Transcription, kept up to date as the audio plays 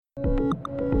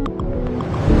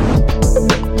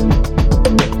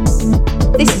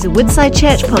is a Woodside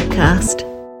Church podcast.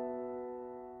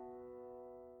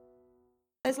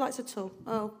 Those lights at all?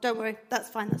 Oh, don't worry. That's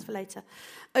fine. That's for later.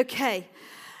 Okay.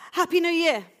 Happy New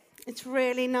Year. It's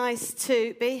really nice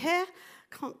to be here.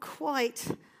 Can't quite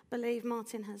believe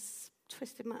Martin has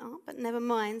twisted my arm, but never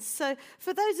mind. So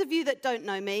for those of you that don't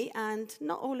know me, and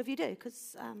not all of you do,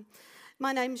 because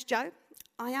my name's Jo.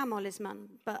 I am Ollie's mum,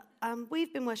 but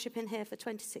we've been worshipping here for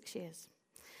 26 years.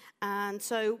 And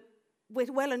so we're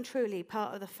well and truly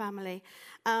part of the family.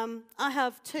 I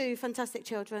have two fantastic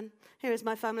children. Here is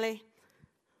my family.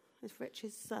 If Rich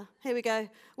is, here we go.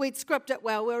 We'd scrubbed up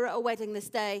well. We were at a wedding this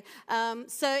day.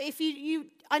 So if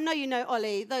I know you know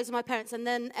Ollie. Those are my parents. And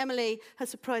then Emily has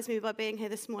surprised me by being here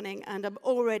this morning, and I'm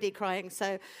already crying.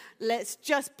 So let's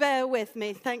just bear with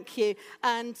me. Thank you.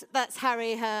 And that's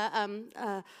Harry,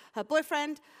 her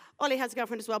boyfriend. Ollie has a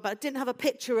girlfriend as well, but I didn't have a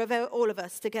picture of all of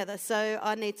us together, so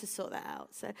I need to sort that out.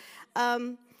 So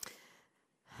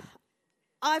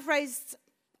I've raised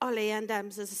Ollie and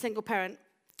Ems as a single parent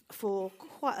for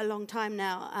quite a long time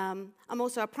now. I'm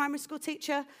also a primary school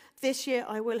teacher. This year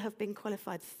I will have been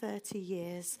qualified 30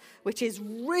 years, which is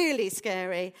really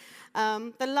scary.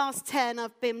 The last 10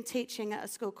 I've been teaching at a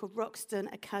school called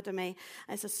Roxton Academy.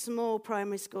 It's a small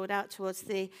primary school out towards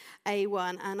the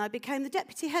A1, and I became the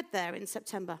deputy head there in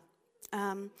September,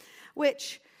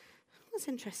 which was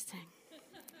interesting.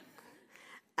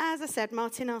 As I said,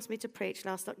 Martin asked me to preach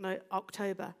last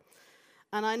October,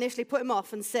 and I initially put him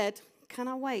off and said, "Can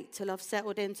I wait till I've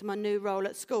settled into my new role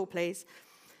at school, please?"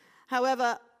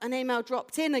 However, an email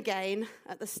dropped in again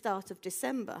at the start of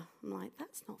December. I'm like,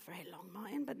 that's not very long,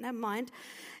 Martin, but never mind.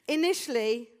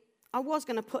 Initially, I was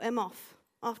going to put him off.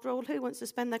 After all, who wants to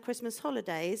spend their Christmas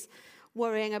holidays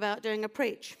worrying about doing a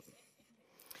preach?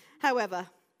 However,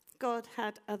 God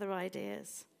had other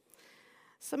ideas.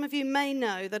 Some of you may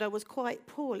know that I was quite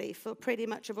poorly for pretty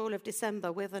much of all of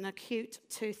December with an acute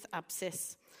tooth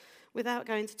abscess. Without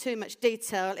going into too much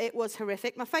detail, it was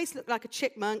horrific. My face looked like a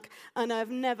chipmunk, and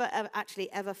I've never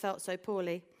ever felt so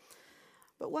poorly.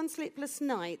 But one sleepless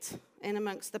night, in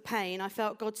amongst the pain, I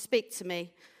felt God speak to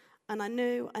me, and I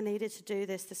knew I needed to do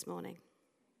this morning.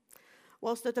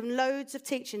 Whilst I've done loads of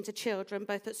teaching to children,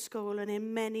 both at school and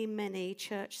in many, many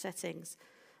church settings,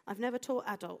 I've never taught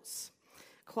adults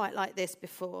quite like this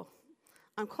before.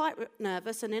 I'm quite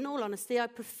nervous, and in all honesty, I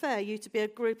prefer you to be a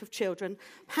group of children.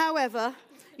 However,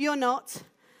 you're not.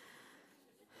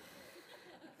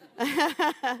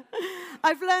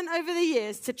 I've learned over the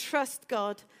years to trust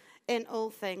God in all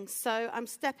things, so I'm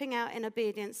stepping out in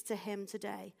obedience to him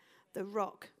today, the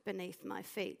rock beneath my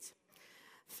feet.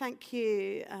 Thank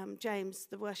you, James.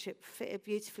 The worship fitted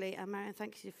beautifully. And Marion,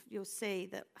 thank you. You'll see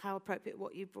that how appropriate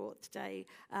what you brought today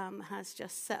has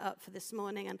just set up for this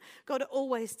morning. And God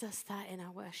always does that in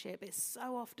our worship. It's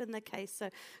so often the case. So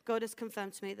God has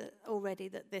confirmed to me that already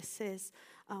that this is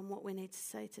what we need to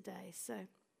say today. So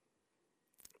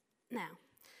now,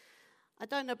 I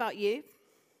don't know about you,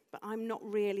 but I'm not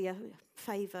really a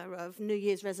favour of New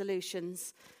Year's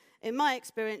resolutions. In my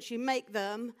experience, you make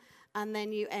them, and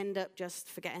then you end up just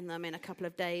forgetting them in a couple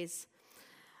of days.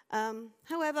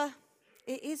 However,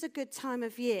 it is a good time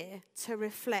of year to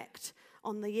reflect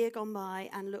on the year gone by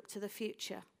and look to the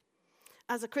future.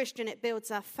 As a Christian, it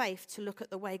builds our faith to look at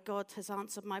the way God has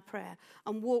answered my prayer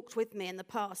and walked with me in the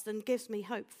past and gives me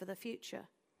hope for the future.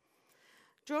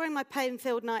 During my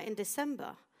pain-filled night in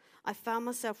December, I found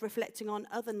myself reflecting on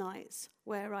other nights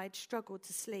where I'd struggled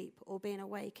to sleep or been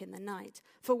awake in the night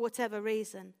for whatever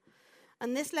reason.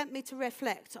 And this led me to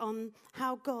reflect on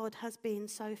how God has been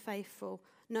so faithful.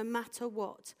 No matter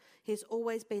what, he's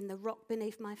always been the rock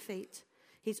beneath my feet.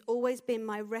 He's always been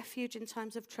my refuge in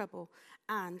times of trouble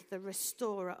and the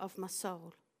restorer of my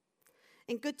soul.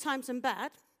 In good times and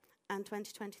bad, and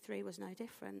 2023 was no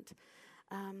different,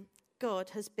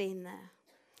 God has been there.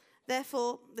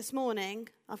 Therefore, this morning,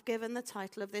 I've given the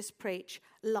title of this preach,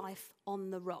 Life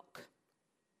on the Rock.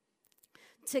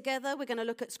 Together, we're going to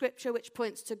look at scripture which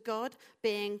points to God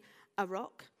being a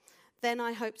rock. Then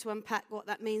I hope to unpack what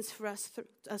that means for us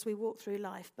as we walk through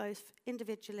life, both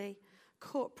individually,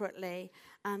 corporately,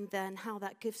 and then how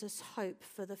that gives us hope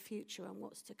for the future and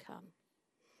what's to come.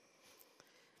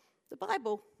 The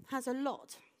Bible has a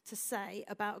lot to say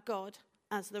about God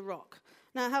as the rock.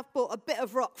 Now, I have bought a bit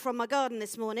of rock from my garden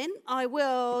this morning.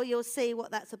 You'll see what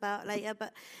that's about later,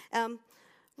 but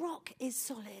rock is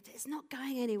solid. It's not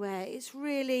going anywhere. It's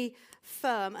really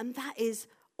firm. And that is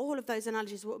all of those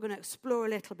analogies what we're going to explore a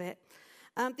little bit.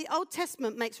 The Old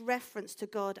Testament makes reference to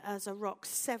God as a rock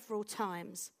several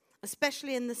times,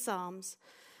 especially in the Psalms.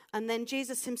 And then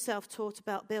Jesus himself taught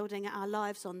about building our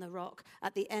lives on the rock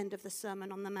at the end of the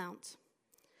Sermon on the Mount.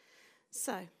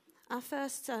 So, Our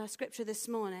first scripture this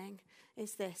morning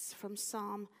is this from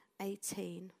Psalm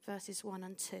 18, verses 1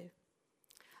 and 2.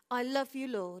 I love you,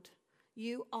 Lord.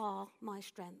 You are my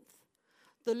strength.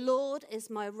 The Lord is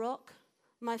my rock,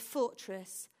 my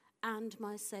fortress, and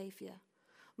my Saviour.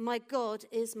 My God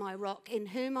is my rock, in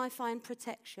whom I find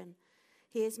protection.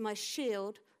 He is my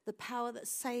shield, the power that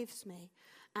saves me,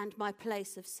 and my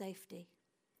place of safety.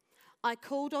 I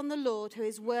called on the Lord, who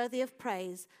is worthy of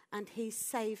praise, and he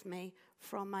saved me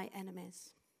from my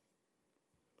enemies.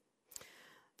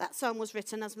 That psalm was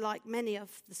written, as like many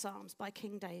of the psalms, by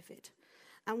King David,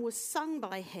 and was sung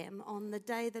by him on the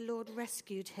day the Lord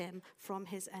rescued him from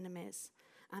his enemies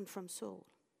and from Saul.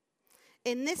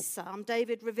 In this psalm,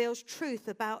 David reveals truth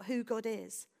about who God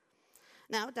is.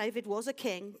 Now, David was a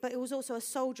king, but he was also a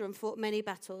soldier and fought many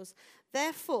battles.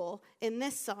 Therefore, in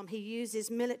this psalm, he uses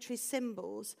military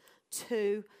symbols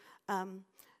to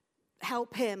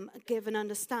help him give an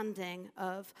understanding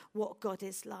of what God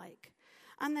is like.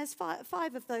 And there's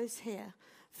five of those here.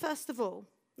 First of all,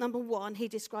 number one, he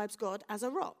describes God as a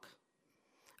rock.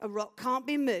 A rock can't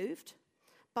be moved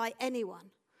by anyone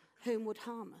whom would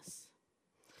harm us.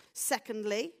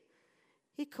 Secondly,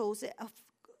 he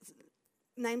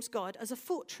names God as a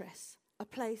fortress, a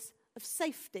place of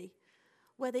safety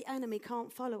where the enemy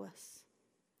can't follow us.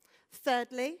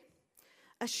 Thirdly,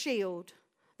 a shield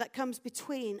that comes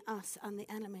between us and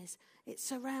the enemies. It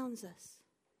surrounds us.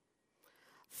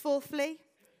 Fourthly,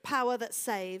 power that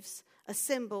saves, a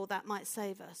symbol that might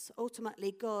save us.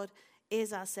 Ultimately, God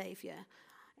is our Saviour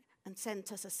and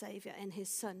sent us a Saviour in his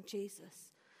Son,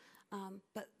 Jesus.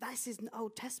 But this is an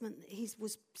Old Testament. He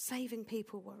was saving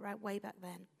people way back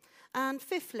then. And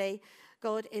fifthly,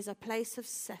 God is a place of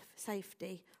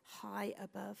safety high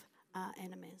above our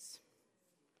enemies.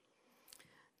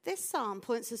 This psalm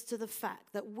points us to the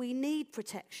fact that we need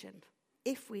protection.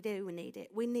 If we do need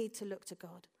it, we need to look to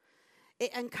God.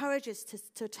 It encourages us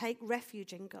to take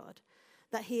refuge in God,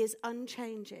 that he is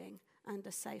unchanging and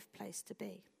a safe place to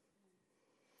be.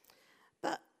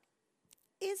 But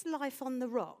is life on the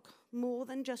rock more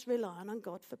than just relying on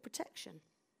God for protection?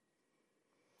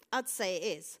 I'd say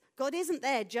it is. God isn't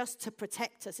there just to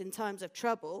protect us in times of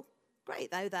trouble. Great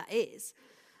though that is.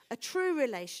 A true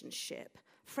relationship,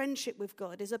 friendship with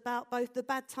God, is about both the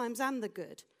bad times and the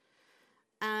good.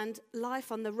 And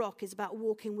life on the rock is about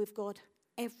walking with God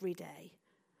every day.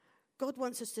 God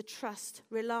wants us to trust,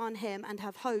 rely on him, and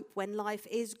have hope when life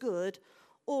is good,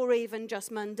 or even just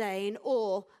mundane,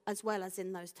 or as well as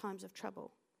in those times of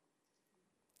trouble.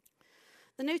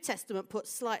 The New Testament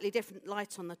puts slightly different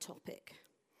light on the topic.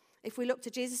 If we look to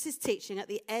Jesus' teaching at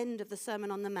the end of the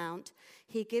Sermon on the Mount,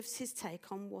 he gives his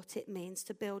take on what it means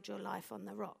to build your life on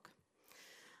the rock.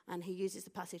 And he uses the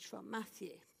passage from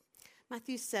Matthew.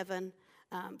 Matthew 7,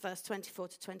 verse 24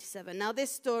 to 27. Now,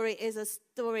 this story is a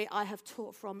story I have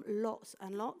taught from lots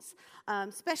and lots,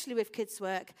 especially with kids'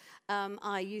 work.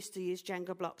 I used to use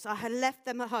Jenga blocks. I had left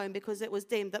them at home because it was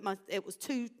deemed that it was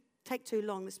take too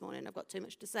long this morning. I've got too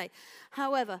much to say.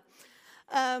 However,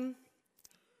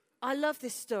 I love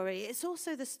this story. It's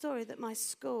also the story that my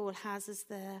school has as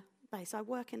their base. I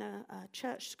work in a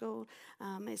church school.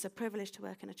 It's a privilege to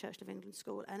work in a Church of England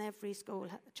school, and every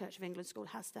Church of England school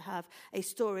has to have a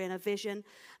story and a vision.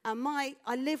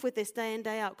 I live with this day in,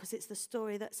 day out, because it's the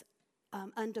story that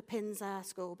underpins our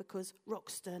school, because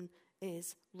Roxton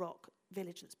is rock,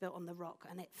 village that's built on the rock,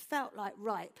 and it felt like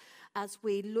right as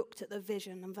we looked at the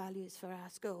vision and values for our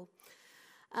school.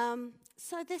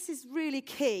 So this is really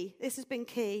key. This has been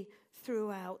key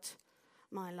throughout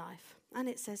my life. And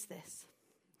it says this: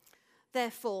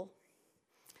 therefore,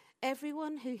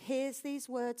 everyone who hears these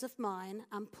words of mine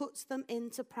and puts them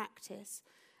into practice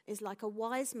is like a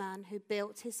wise man who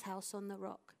built his house on the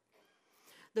rock.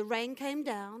 The rain came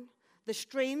down, the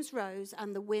streams rose,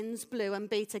 and the winds blew and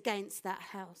beat against that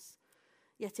house.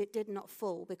 Yet it did not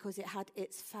fall, because it had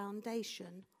its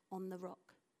foundation on the rock.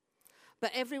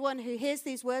 But everyone who hears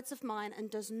these words of mine and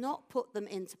does not put them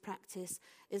into practice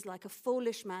is like a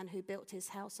foolish man who built his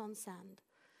house on sand.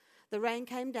 The rain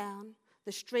came down,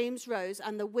 the streams rose,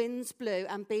 and the winds blew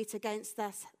and beat against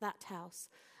that house,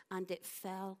 and it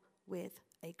fell with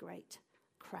a great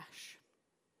crash.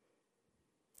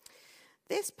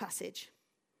 This passage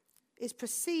is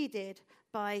preceded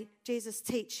by Jesus'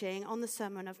 teaching on the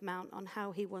Sermon on the Mount on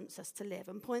how he wants us to live,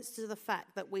 and points to the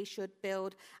fact that we should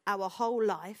build our whole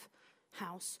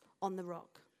house on the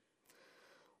rock.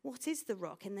 What is the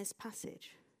rock in this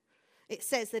passage? It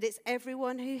says that it's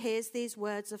everyone who hears these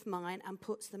words of mine and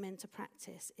puts them into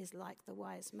practice is like the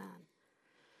wise man.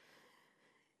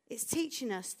 It's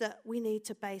teaching us that we need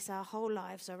to base our whole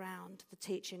lives around the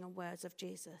teaching and words of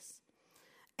Jesus.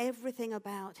 everything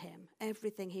about him,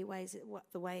 everything he weighs,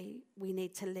 the way we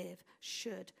need to live,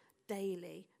 should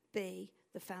daily be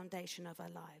the foundation of our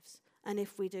lives. And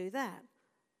if we do that,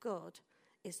 God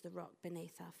is the rock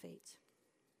beneath our feet.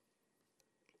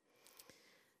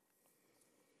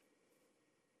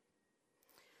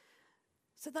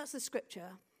 So that's the scripture,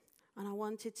 and I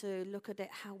wanted to look at it,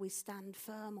 how we stand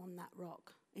firm on that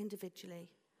rock,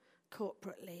 individually,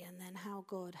 corporately, and then how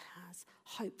God has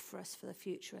hope for us for the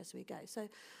future as we go. So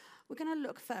we're going to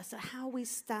look first at how we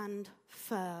stand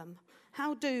firm.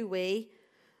 How do we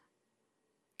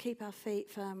keep our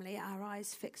feet firmly, our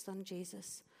eyes fixed on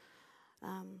Jesus?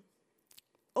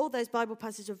 All those Bible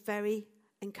passages are very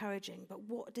encouraging, but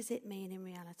what does it mean in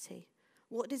reality?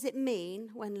 What does it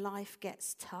mean when life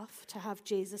gets tough to have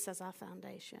Jesus as our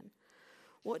foundation?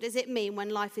 What does it mean when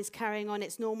life is carrying on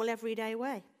its normal everyday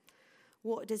way?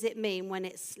 What does it mean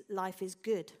when life is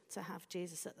good to have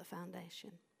Jesus at the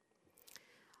foundation?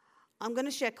 I'm going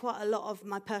to share quite a lot of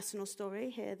my personal story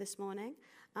here this morning.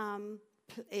 I'm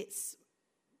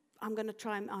going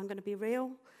to be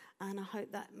real, and I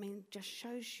hope that just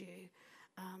shows you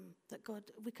that God,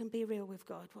 we can be real with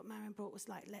God. What Marion brought was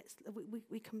like,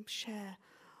 we can share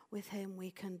with him,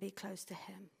 we can be close to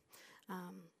him.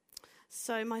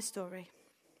 So my story.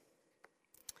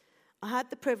 I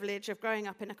had the privilege of growing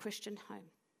up in a Christian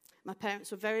home. My parents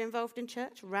were very involved in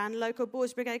church, ran local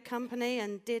boys brigade company,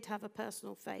 and did have a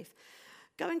personal faith.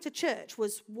 Going to church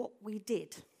was what we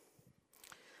did.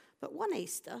 But one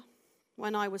Easter,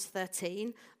 when I was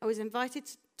 13, I was invited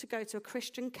to go to a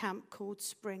Christian camp called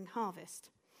Spring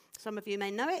Harvest. Some of you may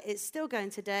know it. It's still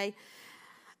going today.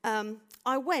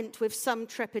 I went with some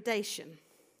trepidation.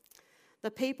 The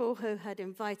people who had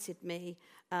invited me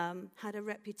had a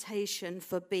reputation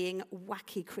for being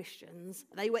wacky Christians.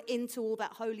 They were into all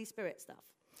that Holy Spirit stuff.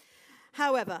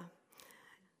 However,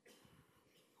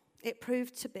 it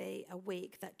proved to be a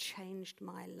week that changed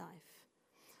my life.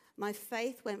 My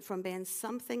faith went from being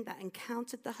something that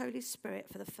encountered the Holy Spirit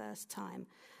for the first time,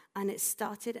 and it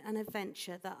started an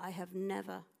adventure that I have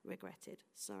never regretted.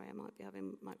 Sorry, I might be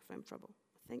having microphone trouble.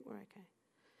 I think we're okay.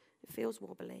 It feels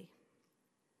wobbly.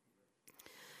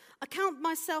 I count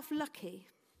myself lucky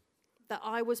that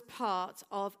I was part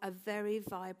of a very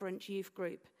vibrant youth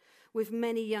group with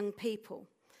many young people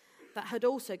that had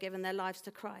also given their lives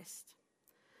to Christ.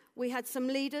 We had some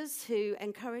leaders who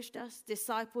encouraged us,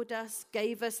 discipled us,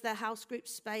 gave us their house group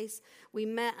space. We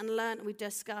met and learnt and we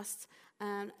discussed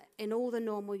in all the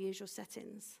normal, usual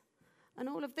settings. And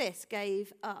all of this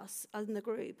gave us and the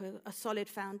group a solid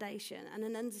foundation and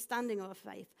an understanding of our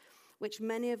faith, which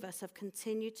many of us have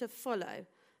continued to follow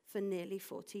for nearly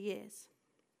 40 years.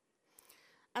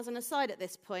 As an aside at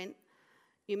this point,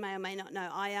 you may or may not know,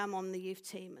 I am on the youth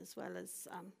team as well as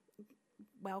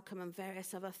Welcome and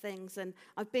various other things. And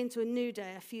I've been to a New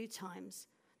Day a few times.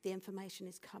 The information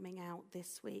is coming out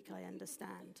this week, I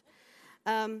understand.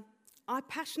 I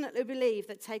passionately believe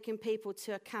that taking people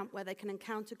to a camp where they can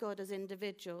encounter God as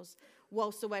individuals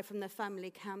whilst away from their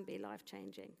family can be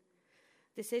life-changing.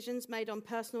 Decisions made on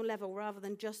personal level rather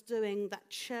than just doing that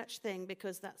church thing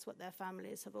because that's what their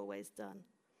families have always done.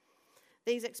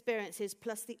 These experiences,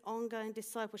 plus the ongoing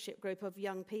discipleship group of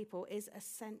young people, is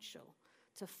essential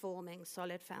to forming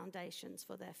solid foundations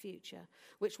for their future,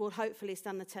 which will hopefully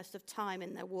stand the test of time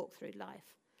in their walk through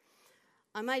life.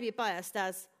 I may be biased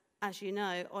as you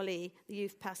know, Ollie, the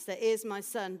youth pastor, is my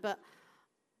son, but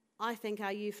I think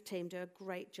our youth team do a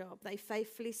great job. They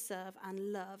faithfully serve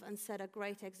and love and set a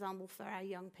great example for our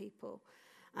young people,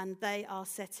 and they are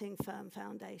setting firm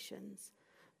foundations.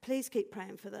 Please keep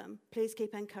praying for them. Please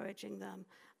keep encouraging them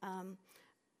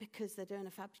because they're doing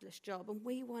a fabulous job. And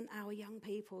we want our young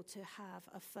people to have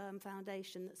a firm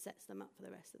foundation that sets them up for the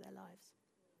rest of their lives.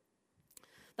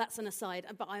 That's an aside,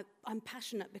 but I'm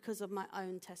passionate because of my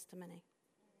own testimony.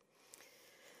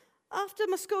 After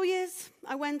my school years,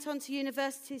 I went on to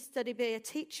university to study to be a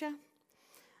teacher,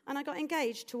 and I got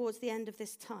engaged towards the end of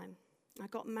this time. I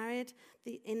got married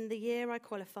in the year I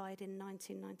qualified in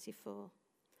 1994.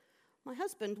 My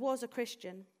husband was a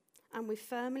Christian, and we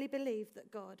firmly believed that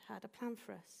God had a plan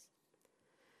for us.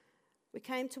 We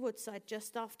came to Woodside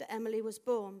just after Emily was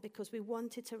born because we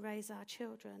wanted to raise our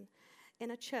children in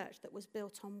a church that was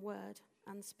built on word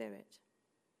and spirit.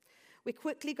 We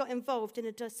quickly got involved in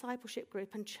a discipleship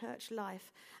group and church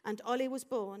life, and Ollie was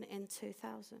born in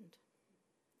 2000.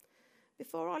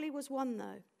 Before Ollie was 1,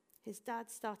 though, his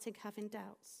dad started having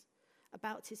doubts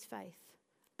about his faith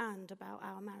and about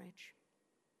our marriage.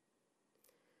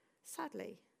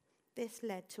 Sadly, this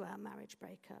led to our marriage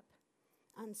breakup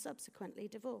and subsequently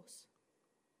divorce.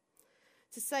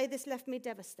 To say this left me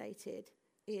devastated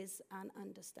is an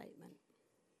understatement.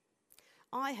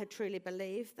 I had truly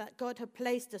believed that God had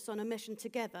placed us on a mission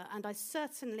together, and I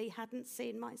certainly hadn't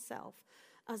seen myself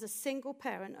as a single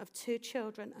parent of 2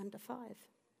 children under 5.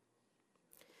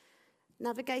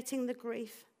 Navigating the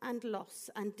grief and loss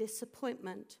and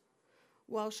disappointment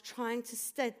whilst trying to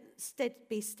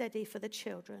be steady for the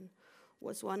children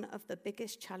was one of the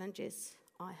biggest challenges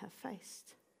I have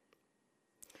faced.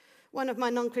 One of my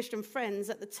non-Christian friends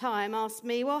at the time asked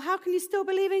me, well, how can you still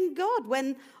believe in God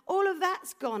when all of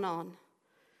that's gone on?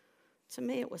 To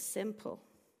me, it was simple.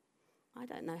 I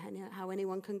don't know how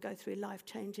anyone can go through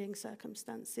life-changing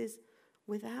circumstances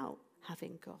without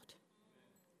having God.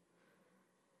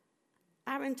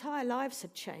 Our entire lives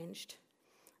had changed.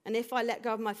 And if I let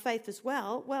go of my faith as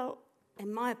well,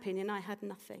 in my opinion, I had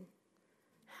nothing.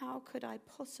 How could I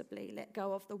possibly let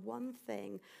go of the one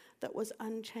thing that was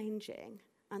unchanging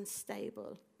and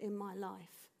stable in my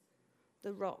life,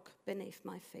 the rock beneath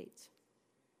my feet?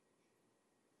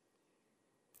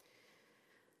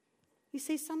 You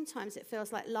see, sometimes it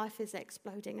feels like life is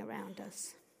exploding around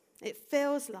us. It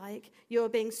feels like you're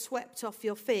being swept off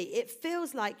your feet. It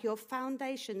feels like your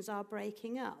foundations are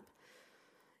breaking up.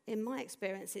 In my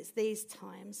experience, it's these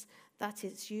times that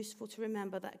it's useful to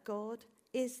remember that God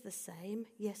is the same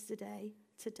yesterday,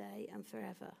 today, and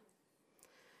forever.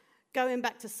 Going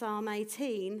back to Psalm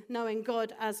 18, knowing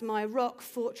God as my rock,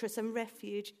 fortress, and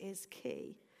refuge is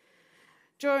key.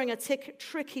 During a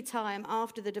tricky time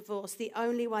after the divorce, the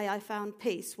only way I found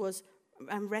peace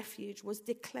and refuge was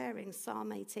declaring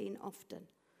Psalm 18 often.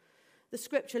 The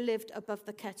scripture lived above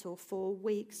the kettle for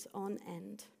weeks on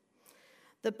end.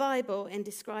 The Bible, in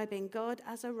describing God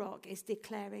as a rock, is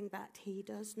declaring that he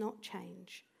does not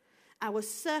change. Our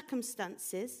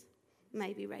circumstances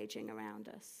may be raging around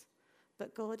us,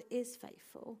 but God is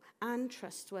faithful and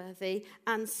trustworthy,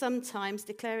 and sometimes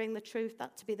declaring the truth,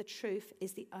 that to be the truth,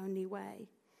 is the only way.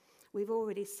 We've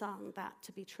already sung that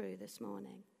to be true this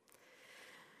morning.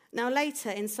 Now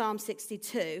later in Psalm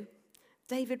 62,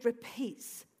 David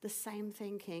repeats the same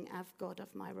thinking of God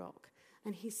of my rock.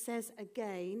 And he says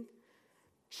again,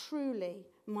 truly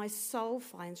my soul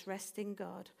finds rest in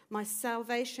God. My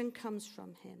salvation comes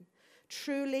from him.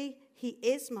 Truly, he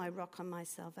is my rock and my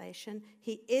salvation.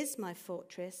 He is my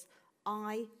fortress.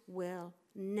 I will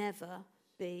never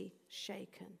be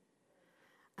shaken.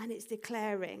 And it's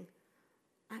declaring,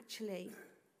 actually,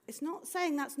 it's not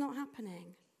saying that's not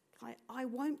happening. I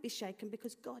won't be shaken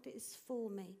because God is for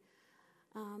me.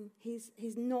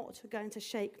 He's not going to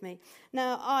shake me.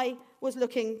 Now, I was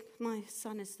looking, my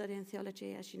son is studying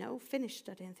theology, as you know, finished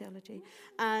studying theology.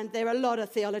 And there are a lot of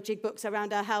theology books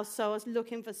around our house, so I was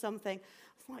looking for something.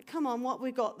 I was like, come on, what have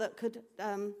we got that could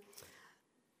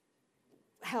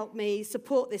help me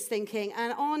support this thinking?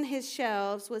 And on his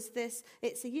shelves was this.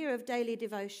 It's a year of daily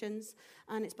devotions,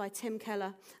 and it's by Tim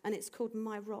Keller, and it's called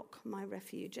My Rock, My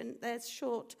Refuge. And there's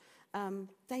short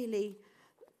daily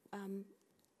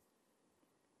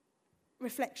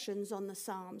reflections on the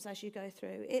Psalms as you go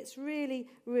through. It's really,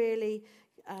 really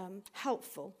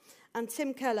helpful. And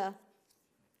Tim Keller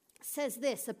says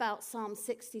this about Psalm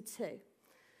 62.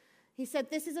 He said,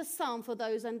 this is a psalm for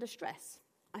those under stress.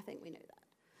 I think we knew that.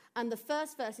 And the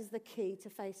first verse is the key to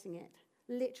facing it.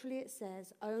 Literally it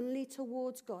says, only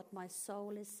towards God my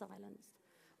soul is silenced.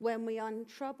 When we are in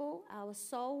trouble, our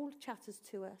soul chatters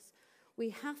to us. We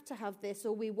have to have this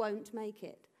or we won't make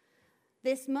it.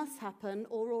 This must happen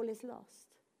or all is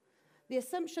lost. The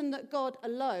assumption that God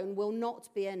alone will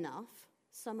not be enough,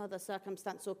 some other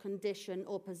circumstance or condition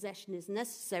or possession is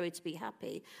necessary to be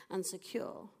happy and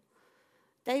secure.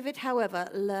 David, however,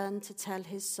 learned to tell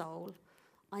his soul,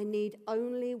 I need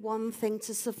only one thing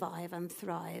to survive and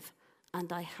thrive,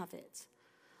 and I have it.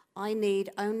 I need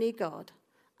only God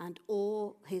and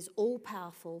all his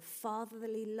all-powerful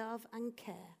fatherly love and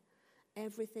care.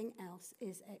 Everything else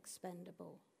is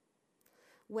expendable.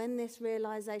 When this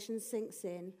realization sinks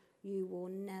in, you will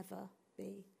never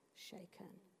be shaken.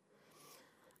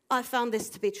 I found this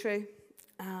to be true.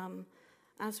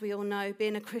 As we all know,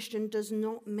 being a Christian does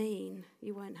not mean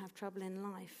you won't have trouble in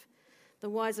life. The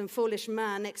wise and foolish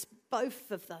man, both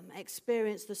of them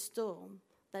experienced the storm.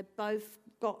 They both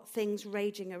got things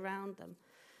raging around them.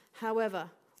 However,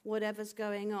 whatever's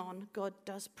going on, God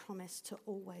does promise to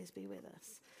always be with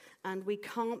us. And we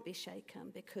can't be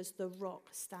shaken because the rock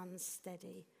stands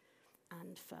steady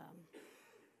and firm.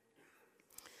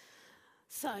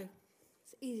 So,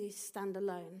 it's easy to stand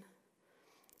alone.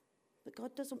 But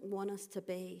God doesn't want us to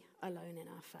be alone in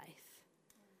our faith.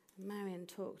 Marion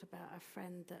talked about a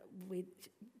friend that we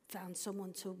found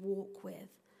someone to walk with.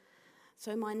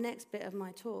 So my next bit of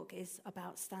my talk is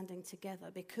about standing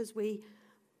together because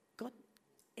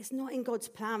it's not in God's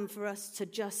plan for us to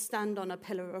just stand on a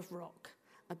pillar of rock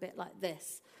a bit like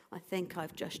this. I think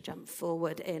I've just jumped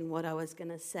forward in what I was going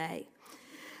to say.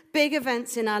 Big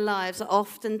events in our lives are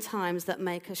often times that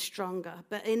make us stronger.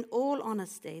 But in all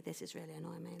honesty, this is really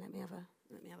annoying me. Let me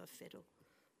have a fiddle.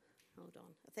 Hold on.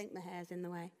 I think my hair's in the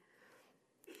way.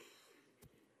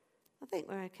 I think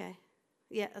we're okay.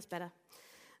 Yeah, that's better.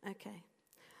 Okay.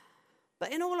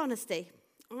 But in all honesty,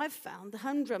 I've found the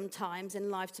humdrum times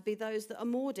in life to be those that are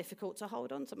more difficult to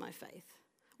hold on to my faith.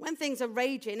 When things are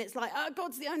raging, it's like, oh,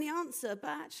 God's the only answer. But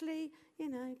actually,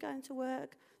 going to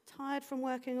work, tired from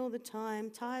working all the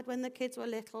time, tired when the kids were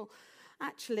little.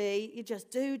 Actually, you just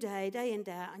do day in,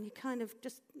 day out, and you kind of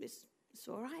just, it's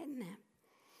all right, isn't it?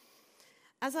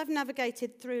 As I've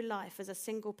navigated through life as a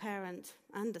single parent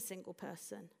and a single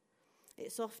person,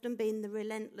 it's often been the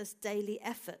relentless daily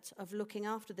effort of looking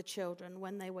after the children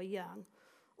when they were young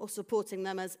or supporting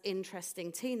them as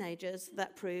interesting teenagers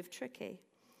that proved tricky.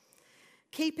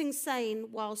 Keeping sane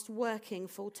whilst working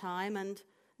full-time and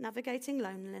navigating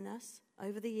loneliness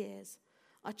over the years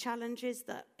are challenges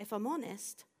that, if I'm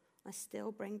honest, I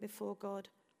still bring before God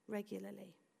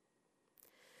regularly.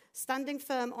 Standing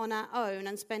firm on our own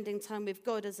and spending time with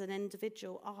God as an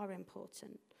individual are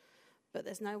important, but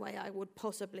there's no way I would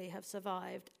possibly have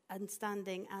survived and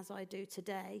standing as I do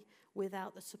today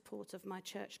without the support of my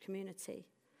church community,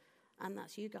 and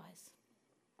that's you guys.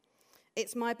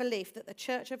 It's my belief that the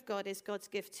church of God is God's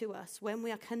gift to us. When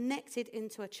we are connected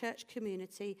into a church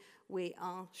community, we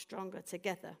are stronger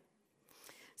together.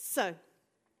 So,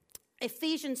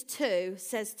 Ephesians 2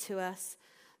 says to us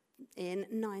in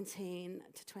 19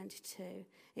 to 22,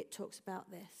 it talks about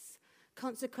this.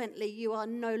 Consequently, you are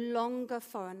no longer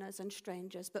foreigners and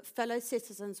strangers, but fellow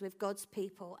citizens with God's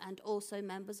people and also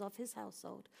members of his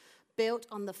household, built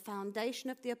on the foundation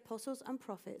of the apostles and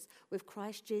prophets, with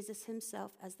Christ Jesus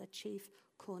himself as the chief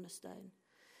cornerstone.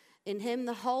 In him,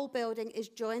 the whole building is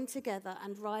joined together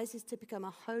and rises to become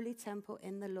a holy temple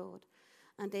in the Lord.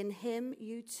 And in him,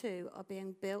 you too are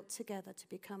being built together to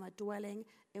become a dwelling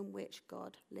in which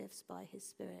God lives by his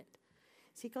Spirit.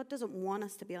 See, God doesn't want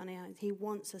us to be on our own. He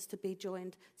wants us to be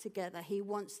joined together. He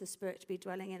wants the Spirit to be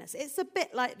dwelling in us. It's a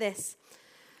bit like this.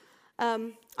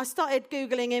 I started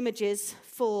Googling images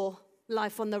for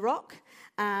Life on the Rock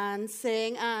and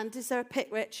seeing, and is there a pic,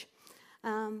 Rich?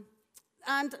 And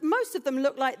most of them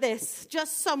look like this,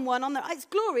 just someone on there. It's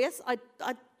glorious, I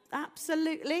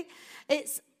absolutely.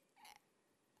 It's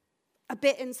a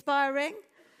bit inspiring.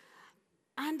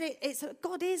 And it's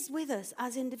God is with us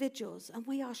as individuals, and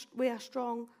we are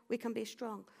strong, we can be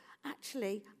strong.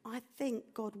 Actually, I think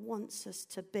God wants us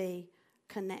to be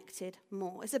connected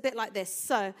more. It's a bit like this.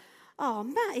 So,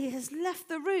 Matty has left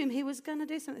the room. He was going to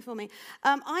do something for me.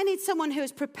 I need someone who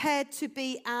is prepared to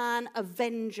be an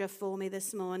avenger for me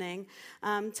this morning.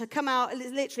 To come out,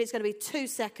 literally it's going to be 2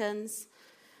 seconds.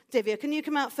 Divya, can you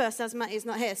come out first as Matty's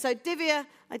not here? So Divya,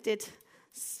 I did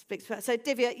speak to her. So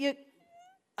Divya,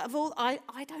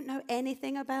 I don't know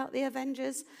anything about the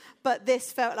Avengers, but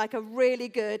this felt like a really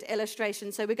good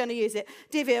illustration, so we're going to use it.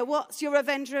 Divya, what's your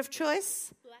Avenger of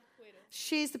choice? Black Widow.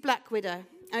 She's the Black Widow,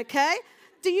 okay?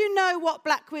 Do you know what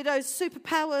Black Widow's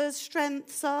superpowers,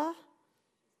 strengths are?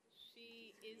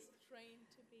 She is trained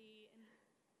to be an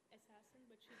assassin,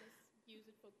 but she does use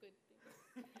it for good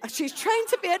things. She's trained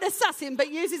to be an assassin,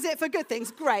 but uses it for good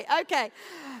things. Great, okay.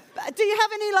 Do you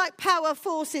have any, power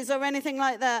forces or anything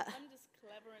like that? I'm just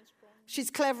clever and strong. She's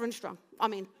clever and strong. I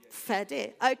mean, fair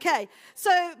dear. Okay,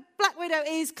 so Black Widow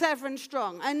is clever and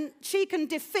strong, and she can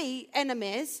defeat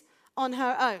enemies on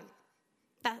her own.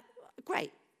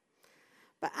 Great.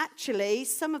 But actually,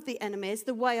 some of the enemies,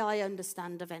 the way I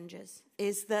understand Avengers,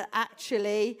 is that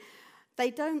actually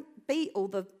they don't beat all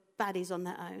the baddies on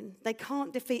their own. They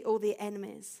can't defeat all the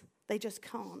enemies. They just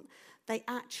can't. They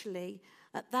actually,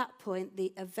 at that point,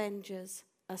 the Avengers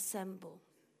assemble.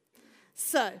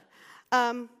 So,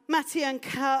 Matty and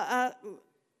Callum,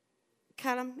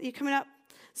 are you coming up?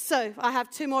 So, I have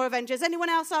 2 more Avengers. Anyone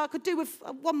else? I could do with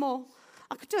one more.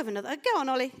 I could do with another. Go on,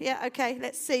 Ollie. Yeah, okay.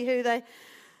 Let's see who they...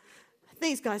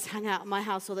 These guys hang out at my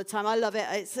house all the time. I love it.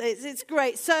 It's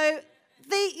great. So,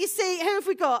 you see, who have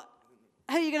we got?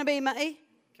 Who are you going to be, Matty?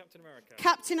 Captain America.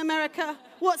 Captain America.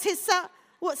 What's his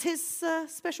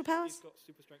special powers? He's got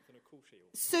super strength and a cool shield.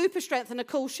 Super strength and a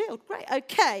cool shield. Great.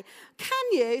 Okay. Can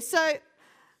you? So,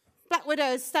 Black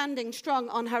Widow is standing strong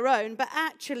on her own, but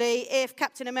actually, if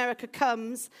Captain America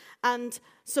comes and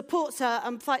supports her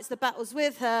and fights the battles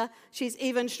with her, she's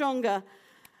even stronger.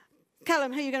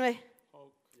 Callum, who are you going to be?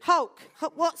 Hulk.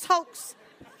 What's Hulk's?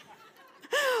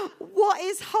 What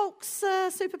is Hulk's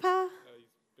superpower? He's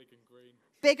big and green.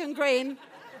 Big and green.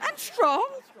 And strong.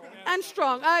 And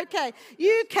strong. Okay.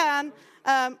 You can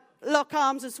lock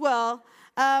arms as well.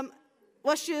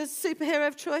 What's your superhero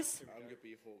of choice? I'm going to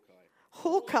be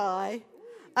Hawkeye.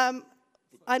 Hawkeye.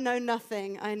 I know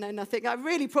nothing. I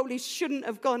really probably shouldn't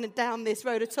have gone down this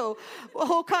road at all. What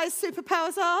Hawkeye's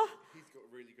superpowers are? He's got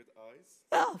really good eyes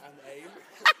Oh. and aim.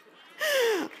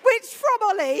 Which from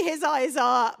Ollie, his eyes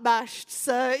are mashed,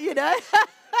 so,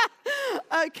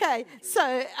 Okay,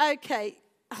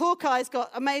 Hawkeye's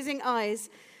got amazing eyes.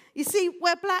 You see,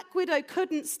 where Black Widow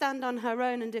couldn't stand on her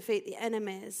own and defeat the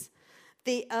enemies,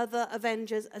 the other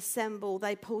Avengers assemble,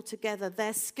 they pull together.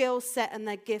 Their skill set and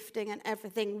their gifting and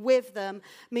everything with them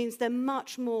means they're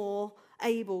much more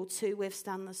able to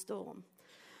withstand the storm.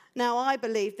 Now, I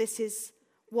believe this is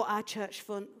what our church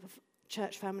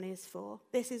family is for.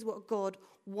 This is what God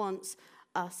wants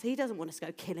us. He doesn't want us to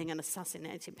go killing and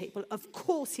assassinating people. Of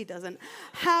course he doesn't.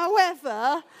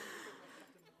 However,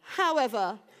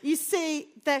 you see,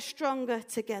 they're stronger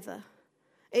together.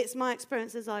 It's my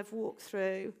experience as I've walked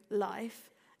through life,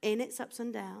 in its ups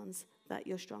and downs, that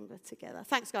you're stronger together.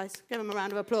 Thanks, guys. Give them a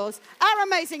round of applause. Our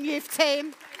amazing youth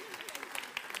team.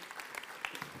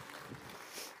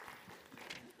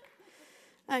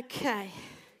 Okay.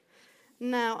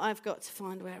 Now I've got to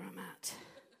find where I'm at.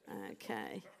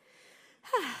 Okay.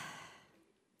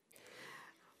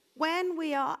 When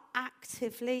we are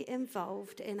actively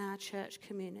involved in our church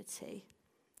community,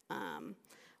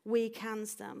 we can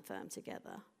stand firm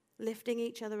together, lifting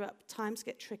each other up. Times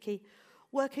get tricky,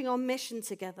 working on mission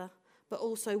together, but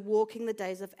also walking the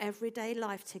days of everyday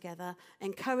life together,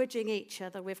 encouraging each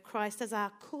other with Christ as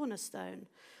our cornerstone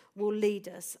will lead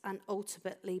us and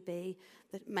ultimately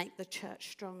make the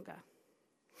church stronger.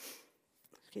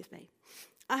 Excuse me.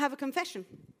 I have a confession.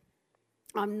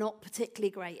 I'm not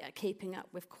particularly great at keeping up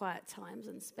with quiet times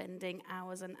and spending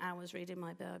hours and hours reading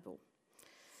my Bible.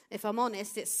 If I'm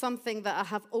honest, it's something that I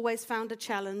have always found a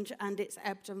challenge, and it's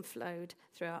ebbed and flowed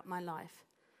throughout my life.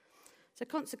 So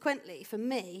consequently, for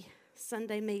me,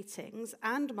 Sunday meetings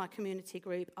and my community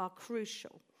group are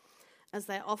crucial, as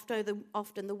they're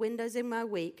often the windows in my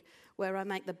week where I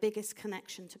make the biggest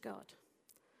connection to God.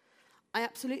 I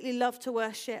absolutely love to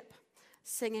worship.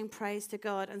 Singing praise to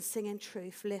God and singing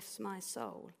truth lifts my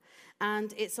soul.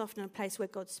 And it's often a place where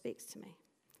God speaks to me.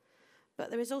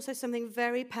 But there is also something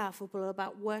very powerful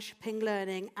about worshipping,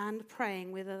 learning, and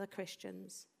praying with other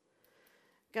Christians.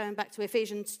 Going back to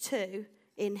Ephesians 2,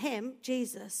 in him,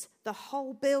 Jesus, the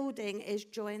whole building is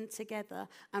joined together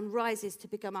and rises to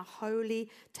become a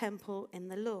holy temple in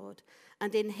the Lord.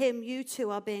 And in him, you two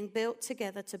are being built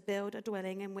together to build a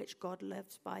dwelling in which God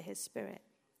lives by his Spirit.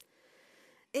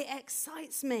 It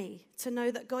excites me to know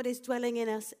that God is dwelling in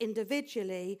us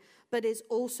individually, but is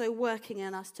also working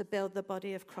in us to build the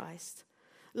body of Christ.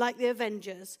 Like the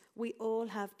Avengers, we all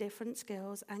have different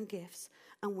skills and gifts,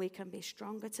 and we can be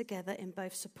stronger together in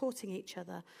both supporting each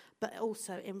other, but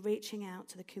also in reaching out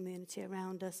to the community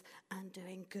around us and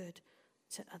doing good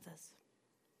to others.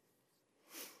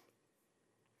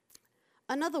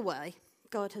 Another way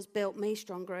God has built me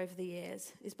stronger over the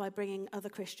years is by bringing other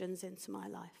Christians into my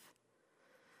life.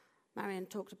 Marion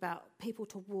talked about people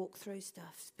to walk through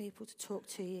stuff, people to talk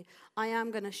to you. I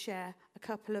am going to share a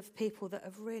couple of people that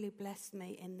have really blessed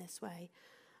me in this way.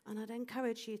 And I'd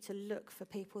encourage you to look for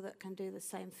people that can do the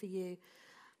same for you,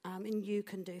 and you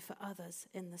can do for others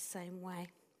in the same way.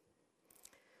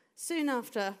 Soon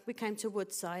after we came to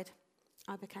Woodside,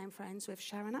 I became friends with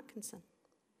Sharon Atkinson.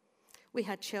 We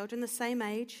had children the same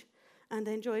age and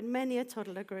enjoyed many a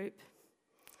toddler group.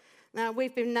 Now,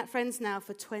 we've been friends now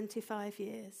for 25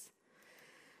 years.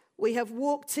 We have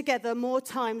walked together more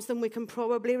times than we can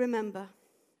probably remember.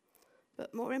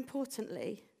 But more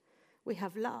importantly, we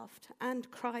have laughed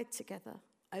and cried together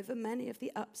over many of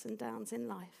the ups and downs in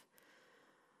life.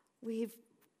 We've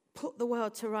put the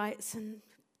world to rights and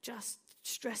just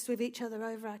stressed with each other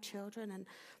over our children and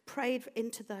prayed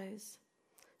into those.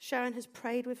 Sharon has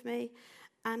prayed with me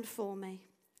and for me,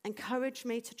 encouraged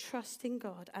me to trust in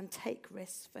God and take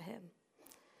risks for him.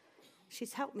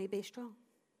 She's helped me be strong.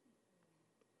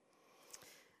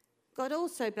 God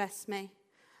also blessed me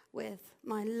with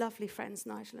my lovely friends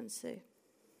Nigel and Sue.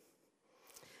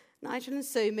 Nigel and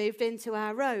Sue moved into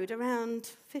our road around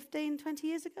 15, 20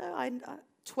 years ago.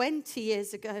 20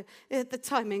 years ago. The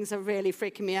timings are really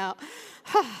freaking me out.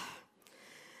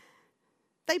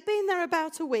 They'd been there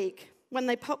about a week when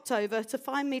they popped over to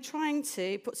find me trying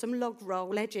to put some log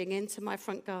roll edging into my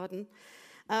front garden.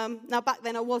 Now, back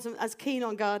then, I wasn't as keen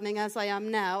on gardening as I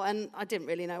am now, and I didn't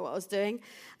really know what I was doing.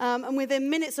 And within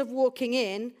minutes of walking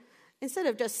in, instead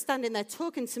of just standing there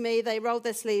talking to me, they rolled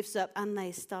their sleeves up and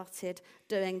they started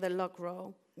doing the log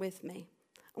roll with me.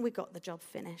 And we got the job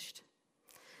finished.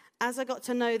 As I got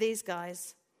to know these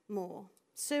guys more,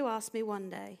 Sue asked me one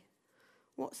day,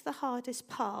 "What's the hardest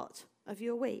part of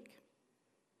your week?"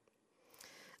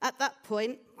 At that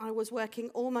point, I was working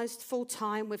almost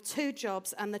full-time with 2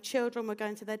 jobs, and the children were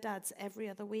going to their dad's every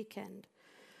other weekend.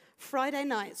 Friday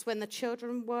nights, when the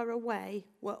children were away,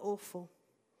 were awful.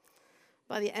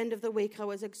 By the end of the week, I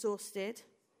was exhausted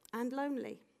and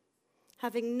lonely,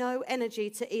 having no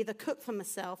energy to either cook for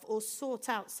myself or sort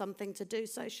out something to do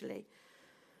socially.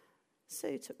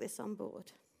 Sue took this on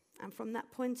board, and from that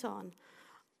point on,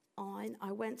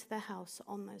 I went to their house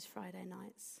on those Friday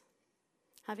nights,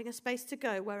 having a space to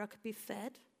go where I could be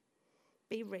fed,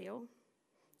 be real,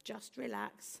 just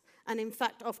relax, and in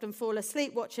fact often fall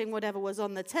asleep watching whatever was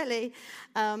on the telly,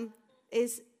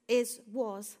 has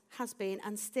been,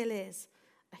 and still is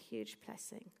a huge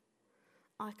blessing.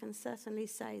 I can certainly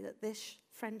say that this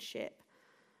friendship,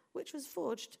 which was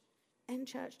forged in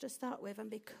church to start with, and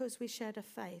because we shared a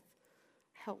faith,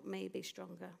 helped me be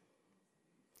stronger.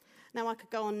 Now, I could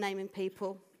go on naming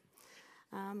people.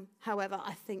 However,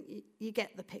 I think you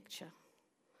get the picture.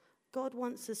 God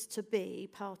wants us to be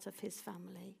part of his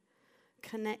family,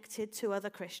 connected to other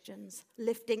Christians,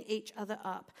 lifting each other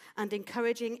up and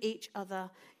encouraging each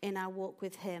other in our walk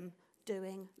with him,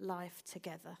 doing life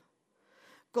together.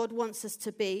 God wants us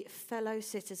to be fellow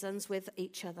citizens with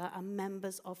each other and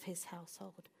members of his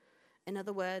household. In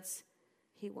other words,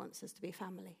 he wants us to be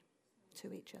family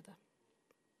to each other.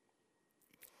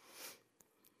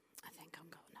 I think I've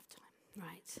got enough time.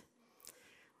 Right.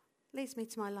 Leads me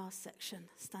to my last section,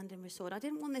 standing restored. I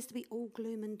didn't want this to be all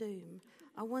gloom and doom.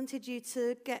 I wanted you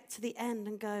to get to the end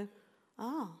and go,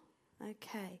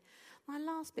 okay. My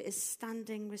last bit is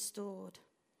standing restored.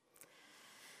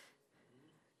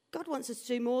 God wants us to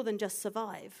do more than just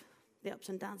survive the ups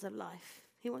and downs of life.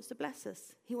 He wants to bless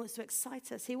us. He wants to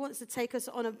excite us. He wants to take us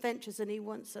on adventures, and he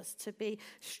wants us to be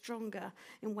stronger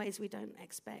in ways we don't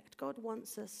expect. God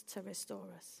wants us to restore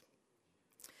us.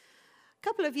 A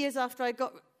couple of years after I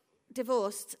got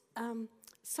divorced,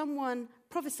 someone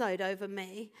prophesied over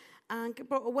me and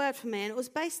brought a word for me, and it was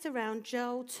based around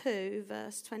Joel 2,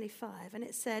 verse 25, and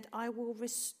it said, "I will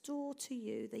restore to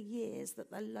you the years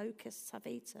that the locusts have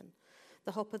eaten,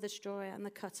 the hopper, the destroyer, and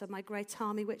the cutter, my great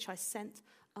army which I sent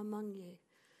among you."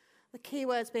 The key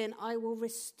words being, I will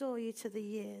restore you to the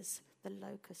years the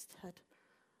locust had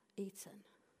eaten.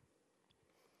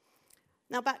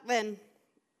 Now back then,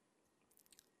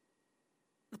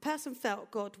 the person felt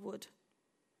God would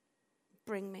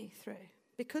bring me through.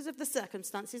 Because of the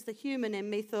circumstances, the human in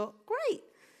me thought, great,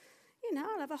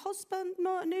 I'll have a husband,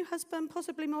 a new husband,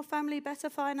 possibly more family, better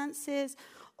finances,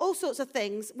 all sorts of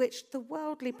things which the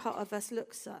worldly part of us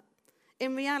looks at.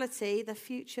 In reality, the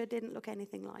future didn't look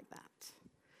anything like that.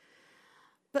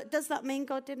 But does that mean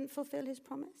God didn't fulfill his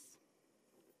promise?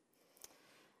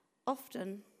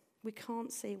 Often, we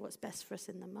can't see what's best for us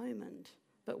in the moment.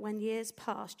 But when years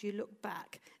past, you look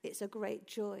back, it's a great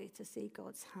joy to see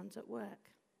God's hands at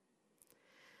work.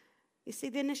 You see,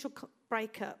 the initial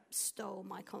breakup stole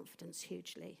my confidence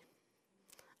hugely.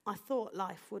 I thought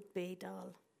life would be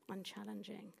dull and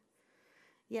challenging.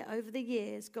 Yet over the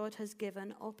years, God has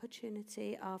given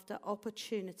opportunity after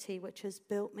opportunity, which has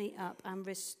built me up and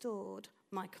restored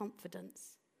my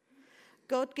confidence.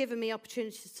 God given me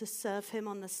opportunities to serve him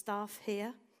on the staff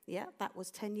here. Yeah, that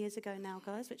was 10 years ago now,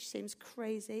 guys, which seems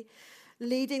crazy.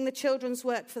 Leading the children's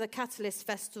work for the Catalyst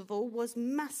Festival was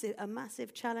a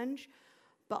massive challenge,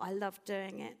 but I loved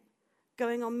doing it.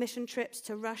 Going on mission trips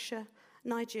to Russia,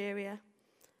 Nigeria.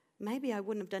 Maybe I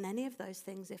wouldn't have done any of those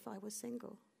things if I was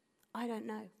single. I don't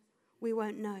know. We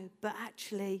won't know. But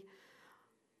actually,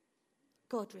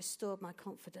 God restored my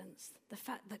confidence. The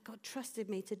fact that God trusted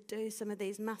me to do some of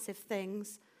these massive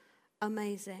things,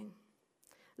 amazing.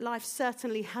 Life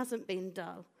certainly hasn't been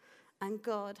dull, and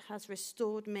God has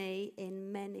restored me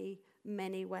in many,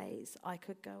 many ways. I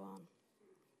could go on.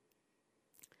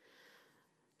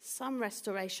 Some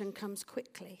restoration comes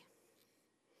quickly,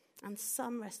 and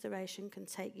some restoration can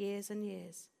take years and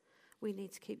years. We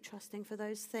need to keep trusting for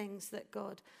those things that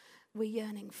God, we're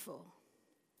yearning for.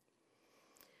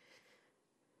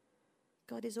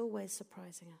 God is always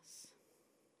surprising us.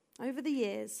 Over the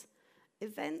years,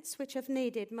 events which have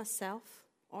needed myself,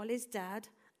 Ollie's dad,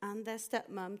 and their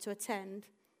stepmum to attend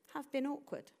have been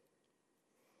awkward.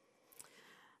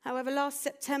 However, last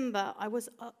September, I was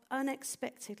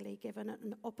unexpectedly given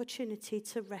an opportunity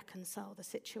to reconcile the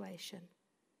situation.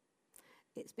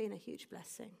 It's been a huge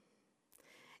blessing.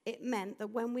 It meant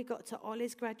that when we got to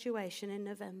Ollie's graduation in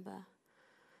November,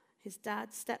 his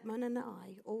dad, stepmom, and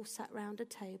I all sat round a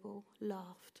table,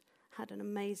 laughed, had an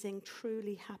amazing,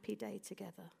 truly happy day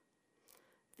together.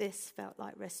 This felt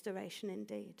like restoration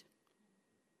indeed.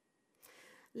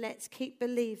 Let's keep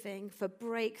believing for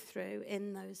breakthrough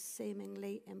in those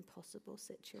seemingly impossible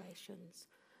situations.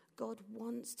 God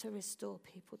wants to restore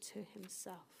people to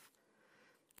himself.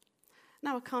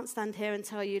 Now, I can't stand here and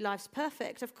tell you life's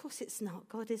perfect. Of course it's not.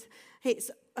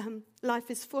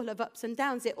 Life is full of ups and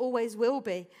downs. It always will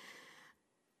be.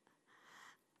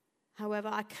 However,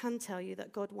 I can tell you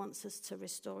that God wants us to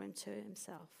restore him to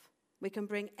himself. We can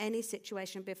bring any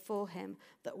situation before him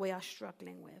that we are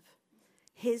struggling with.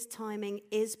 His timing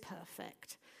is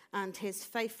perfect, and his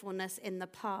faithfulness in the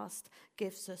past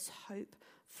gives us hope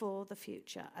for the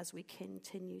future as we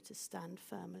continue to stand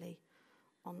firmly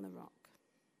on the rock.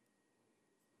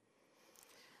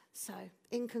 So,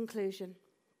 in conclusion,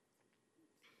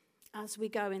 as we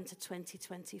go into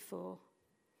 2024,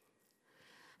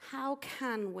 how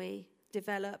can we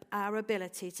develop our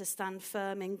ability to stand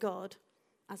firm in God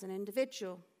as an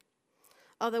individual?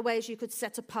 Are there ways you could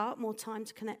set apart more time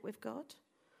to connect with God?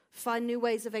 Find new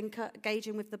ways of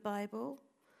engaging with the Bible?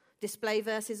 Display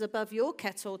verses above your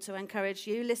kettle to encourage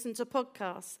you? Listen to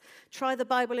podcasts? Try the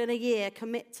Bible in a year?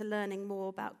 Commit to learning more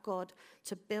about God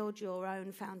to build your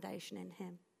own foundation in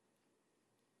him?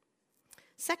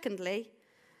 Secondly,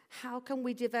 how can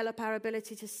we develop our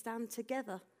ability to stand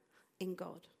together in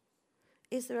God?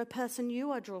 Is there a person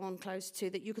you are drawn close to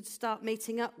that you could start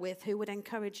meeting up with who would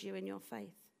encourage you in your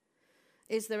faith?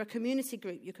 Is there a community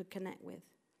group you could connect with?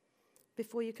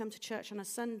 Before you come to church on a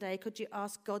Sunday, could you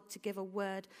ask God to give a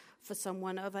word for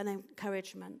someone of an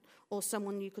encouragement or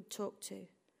someone you could talk to?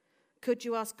 Could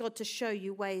you ask God to show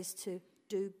you ways to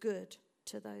do good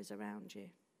to those around you?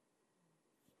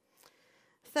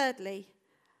 Thirdly,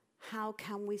 how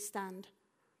can we stand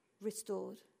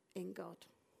restored in God?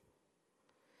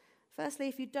 Firstly,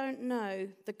 if you don't know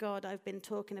the God I've been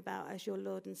talking about as your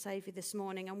Lord and Saviour this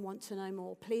morning and want to know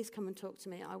more, please come and talk to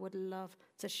me. I would love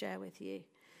to share with you.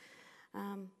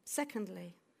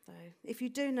 Secondly, though, if you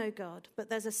do know God, but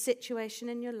there's a situation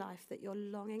in your life that you're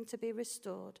longing to be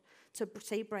restored, to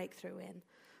see breakthrough in,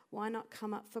 why not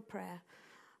come up for prayer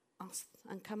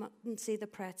and come up and see the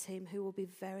prayer team who will be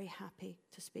very happy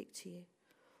to speak to you?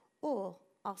 Or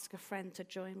ask a friend to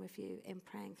join with you in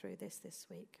praying through this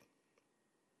week.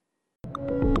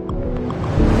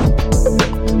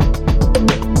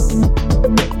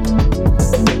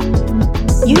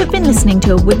 You have been listening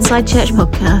to a Woodside Church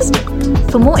podcast.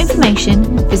 For more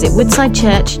information, visit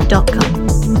woodsidechurch.com.